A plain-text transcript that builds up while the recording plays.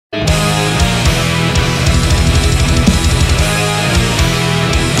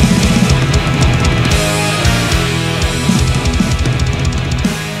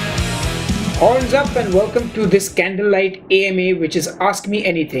up and welcome to this Candlelight AMA, which is Ask Me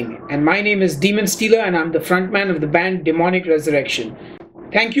Anything. And my name is Demonstealer and I'm the frontman of the band Demonic Resurrection.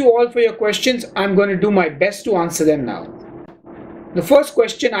 Thank you all for your questions. I'm going to do my best to answer them now. The first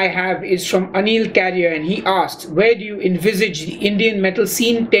question I have is from Anil Carrier, and he asks, where do you envisage the Indian metal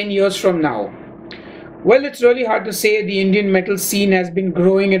scene 10 years from now? Well, it's really hard to say. The Indian metal scene has been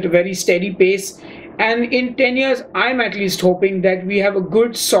growing at a very steady pace. And in 10 years, I'm at least hoping that we have a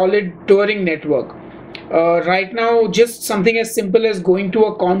good, solid touring network. Right now, just something as simple as going to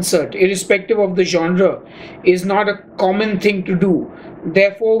a concert, irrespective of the genre, is not a common thing to do.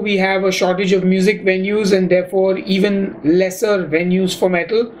 Therefore, we have a shortage of music venues and therefore even lesser venues for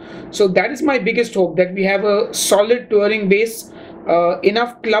metal. So that is my biggest hope, that we have a solid touring base,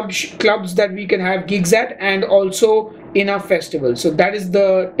 enough clubs that we can have gigs at, and also enough festivals. So that is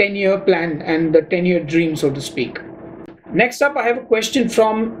the 10-year plan and the 10-year dream, so to speak. Next up, I have a question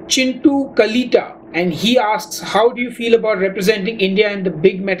from Chintu Kalita, and he asks, how do you feel about representing India in the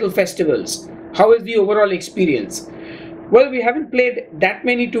big metal festivals? How is the overall experience? Well, we haven't played that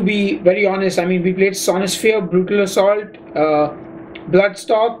many, to be very honest. I mean, we played Sonosphere, Brutal Assault,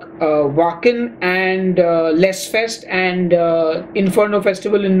 Bloodstock, Wacken, and Lesfest, and Inferno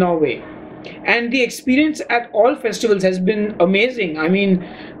Festival in Norway. And the experience at all festivals has been amazing. I mean,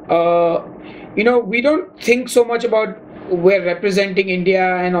 we don't think so much about we're representing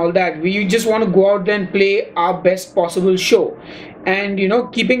India and all that. We just want to go out there and play our best possible show. And,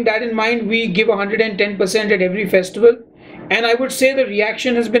 keeping that in mind, we give 110% at every festival. And I would say the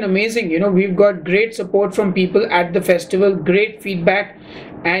reaction has been amazing. We've got great support from people at the festival, great feedback.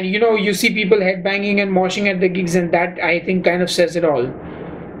 And, you see people headbanging and moshing at the gigs, and that, I think, kind of says it all.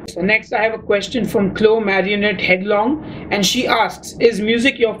 So next, I have a question from Chloe Marionette Headlong, and she asks, is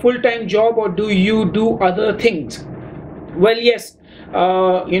music your full-time job or do you do other things? Well, yes.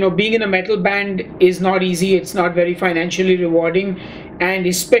 Being in a metal band is not easy. It's not very financially rewarding, and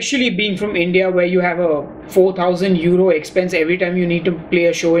especially being from India, where you have a 4,000 euro expense every time you need to play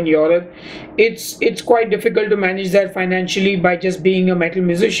a show in Europe, it's quite difficult to manage that financially by just being a metal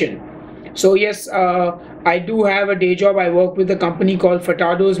musician. So yes, I do have a day job. I work with a company called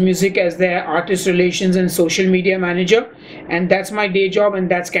Fatado's Music as their artist relations and social media manager, and that's my day job, and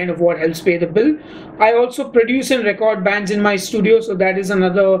that's kind of what helps pay the bill. I also produce and record bands in my studio, so that is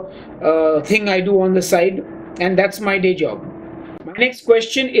another thing I do on the side, and that's my day job. My next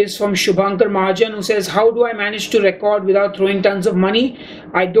question is from Shubhankar Mahajan, who says, how do I manage to record without throwing tons of money?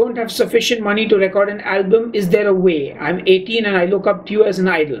 I don't have sufficient money to record an album. Is there a way? I'm 18 and I look up to you as an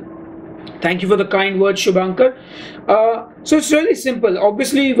idol. Thank you for the kind words, Shubhankar. So it's really simple.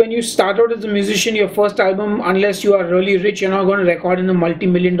 Obviously, when you start out as a musician, your first album, unless you are really rich, you're not going to record in a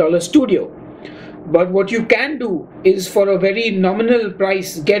multi-million-dollar studio. But what you can do is, for a very nominal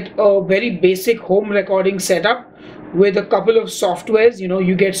price, get a very basic home recording setup with a couple of softwares.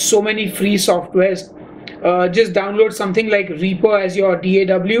 You get so many free softwares. Just download something like Reaper as your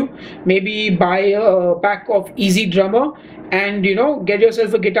DAW. Maybe buy a pack of Easy Drummer, and get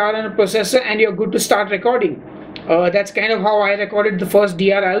yourself a guitar and a processor, and you're good to start recording. That's kind of how I recorded the first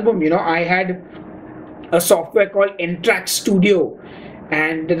DR album. I had a software called N-Track Studio,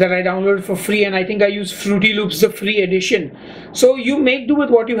 and that I downloaded for free, and I think I used Fruity Loops, the free edition. So you make do with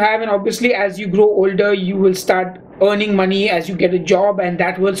what you have, and obviously as you grow older, you will start earning money as you get a job, and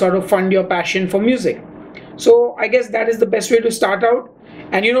that will sort of fund your passion for music. So I guess that is the best way to start out.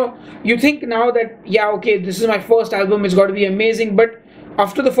 And you think now that, yeah, okay, this is my first album, it's got to be amazing, but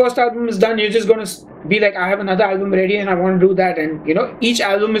after the first album is done, you're just going to be like, I have another album ready and I want to do that. And each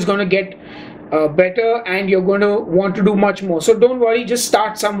album is going to get better, and you're going to want to do much more. So don't worry, just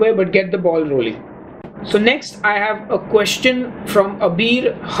start somewhere, but get the ball rolling. So next, I have a question from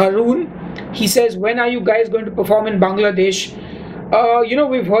Abir Haroon. He says, when are you guys going to perform in Bangladesh?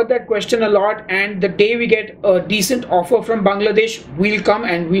 We've heard that question a lot, and the day we get a decent offer from Bangladesh, we'll come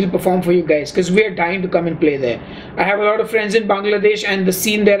and we'll perform for you guys, because we're dying to come and play there. I have a lot of friends in Bangladesh, and the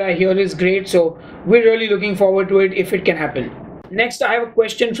scene there I hear is great, so we're really looking forward to it if it can happen. Next, I have a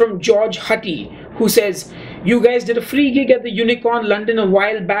question from George Hutty, who says, you guys did a free gig at the Unicorn London a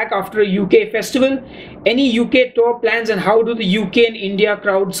while back after a UK festival. Any UK tour plans, and how do the UK and India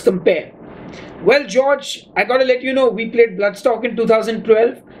crowds compare? Well, George, I gotta let you know, we played Bloodstock in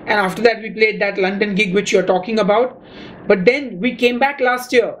 2012, and after that we played that London gig which you're talking about. But then we came back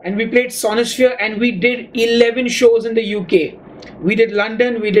last year and we played Sonosphere, and we did 11 shows in the UK. We did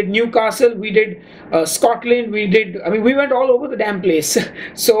London, we did Newcastle, we did Scotland, we went all over the damn place.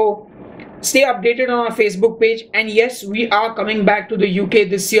 So Stay updated on our Facebook page. And yes, we are coming back to the UK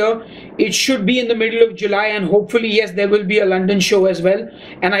this year. It should be in the middle of July, and hopefully, yes, there will be a London show as well.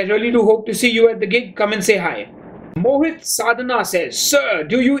 And I really do hope to see you at the gig. Come and say hi. Mohit Sadhana says, Sir,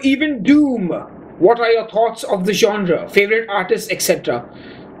 do you even doom? What are your thoughts of the genre, favorite artists, etc.?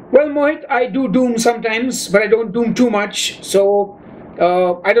 Well, Mohit, I do doom sometimes, but I don't doom too much. So,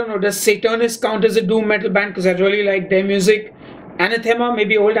 I don't know, does Saturnist count as a doom metal band? Because I really like their music. Anathema,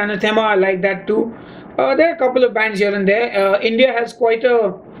 maybe old Anathema, I like that too. There are a couple of bands here and there. India has quite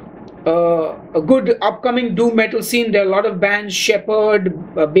a good upcoming doom metal scene. There are a lot of bands, Shepherd,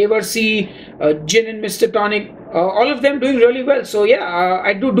 Baversea, Gin and Mr. Tonic, all of them doing really well. So yeah,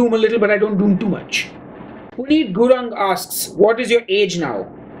 I do doom a little, but I don't doom too much. Puneet Gurang asks, what is your age now?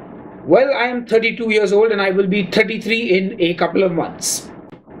 Well, I am 32 years old and I will be 33 in a couple of months.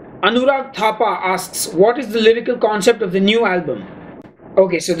 Anurag Thapa asks, what is the lyrical concept of the new album?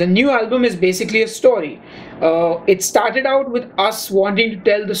 Okay, so the new album is basically a story. It started out with us wanting to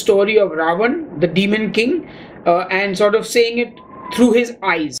tell the story of Ravan, the demon king, and sort of saying it through his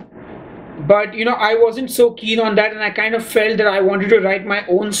eyes. But you know, I wasn't so keen on that, and I kind of felt that I wanted to write my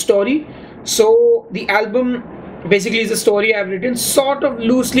own story. So the album basically is a story I've written, sort of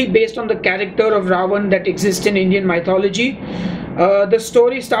loosely based on the character of Ravan that exists in Indian mythology. The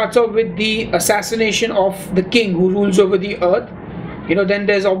story starts off with the assassination of the king who rules over the earth. You know, then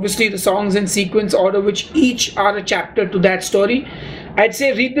there's obviously the songs in sequence order, which each are a chapter to that story. I'd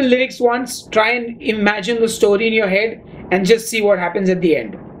say read the lyrics once, try and imagine the story in your head, and just see what happens at the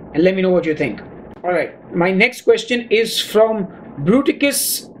end. And let me know what you think. Alright, my next question is from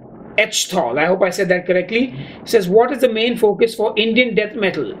Bruticus Echthal. I hope I said that correctly. It says, what is the main focus for Indian death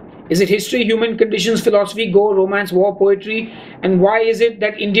metal? Is it history, human conditions, philosophy, gore, romance, war, poetry? And why is it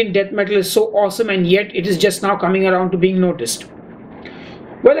that Indian death metal is so awesome and yet it is just now coming around to being noticed?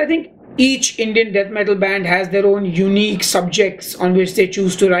 Well, I think each Indian death metal band has their own unique subjects on which they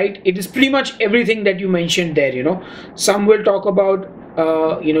choose to write. It is pretty much everything that you mentioned there, you know. Some will talk about,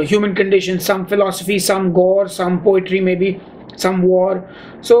 human conditions, some philosophy, some gore, some poetry maybe, some war.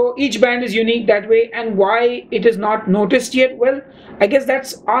 So each band is unique that way. And why it is not noticed yet? Well, I guess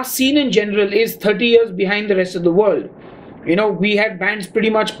that's our scene in general is 30 years behind the rest of the world. You know, we had bands pretty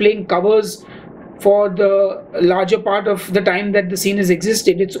much playing covers for the larger part of the time that the scene has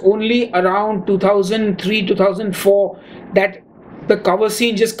existed. It's only around 2003, 2004 that the cover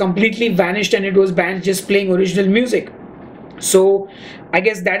scene just completely vanished and it was bands just playing original music. So I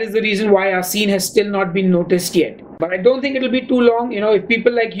guess that is the reason why our scene has still not been noticed yet. But I don't think it'll be too long. You know, if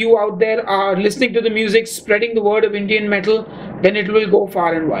people like you out there are listening to the music, spreading the word of Indian metal, then it will go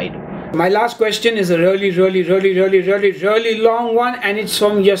far and wide. My last question is a really long one, and it's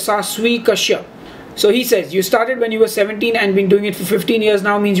from Yasaswi Kashyap. So he says, you started when you were 17 and been doing it for 15 years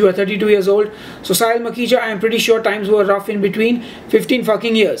now, means you are 32 years old. So Sahil Makhija, I am pretty sure times were rough in between. 15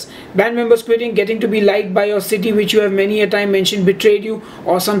 fucking years. Band members quitting, getting to be liked by your city, which you have many a time mentioned, betrayed you,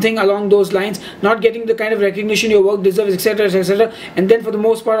 or something along those lines. Not getting the kind of recognition your work deserves, etc, etc. And then for the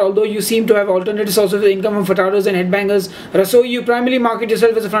most part, although you seem to have alternative sources of income from fataras and headbangers, Rasoi, you primarily market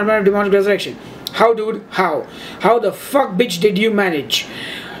yourself as a frontman of Demonic Resurrection. How, dude? How? How the fuck, bitch, did you manage?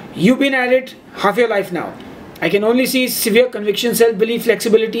 You've been at it half your life now. I can only see severe conviction, self-belief,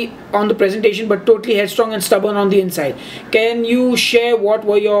 flexibility on the presentation, but totally headstrong and stubborn on the inside. Can you share what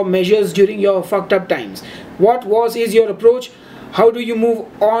were your measures during your fucked up times? What is your approach? How do you move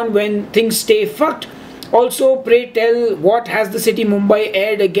on when things stay fucked? Also, pray tell, what has the city Mumbai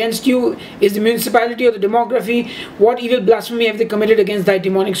aired against you? Is the municipality or the demography? What evil blasphemy have they committed against thy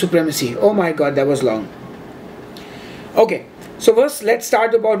demonic supremacy? Oh my god, that was long. Okay. So first, let's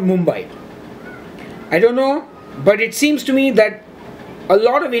start about Mumbai. I don't know, but it seems to me that a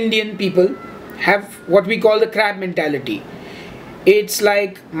lot of Indian people have what we call the crab mentality. It's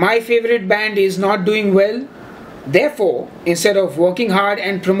like, my favorite band is not doing well, therefore, instead of working hard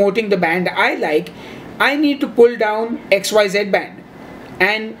and promoting the band I like, I need to pull down XYZ band.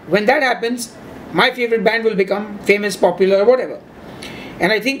 And when that happens, my favorite band will become famous, popular, or whatever.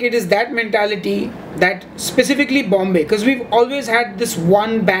 And I think it is that mentality that specifically Bombay, because we've always had this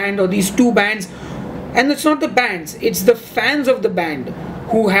one band or these two bands, and it's not the bands, it's the fans of the band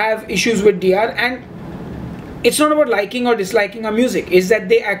who have issues with DR. And it's not about liking or disliking our music, it's that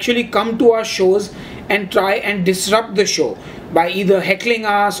they actually come to our shows and try and disrupt the show by either heckling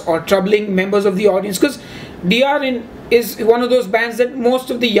us or troubling members of the audience, because DR is one of those bands that most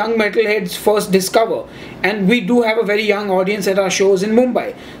of the young metalheads first discover, and we do have a very young audience at our shows in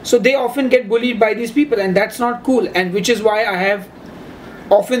Mumbai, so they often get bullied by these people, and that's not cool, and which is why I have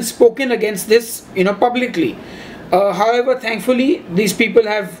often spoken against this, publicly. However, thankfully, these people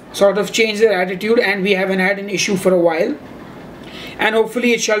have sort of changed their attitude and we haven't had an issue for a while. And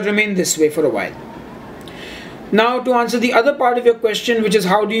hopefully it shall remain this way for a while. Now, to answer the other part of your question, which is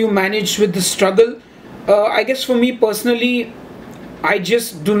how do you manage with the struggle? I guess for me personally, I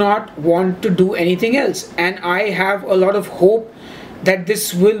just do not want to do anything else. And I have a lot of hope that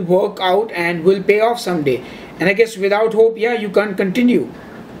this will work out and will pay off someday. And I guess without hope, yeah, you can't continue.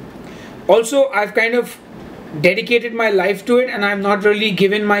 Also, I've kind of dedicated my life to it and I've not really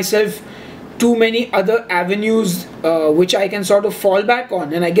given myself too many other avenues which I can sort of fall back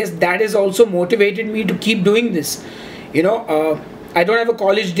on, and I guess that has also motivated me to keep doing this. You know, I don't have a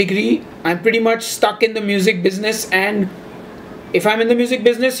college degree. I'm pretty much stuck in the music business, and if I'm in the music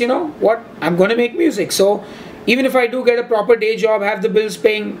business, you know what, I'm gonna make music. So even if I do get a proper day job, have the bills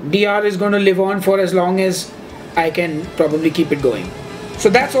paying, DR is gonna live on for as long as I can probably keep it going. So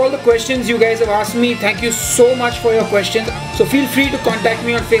that's all the questions you guys have asked me. Thank you so much for your questions. So feel free to contact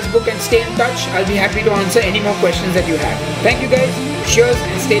me on Facebook and stay in touch. I'll be happy to answer any more questions that you have. Thank you guys. Cheers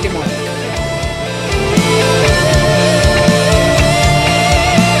and stay demonic.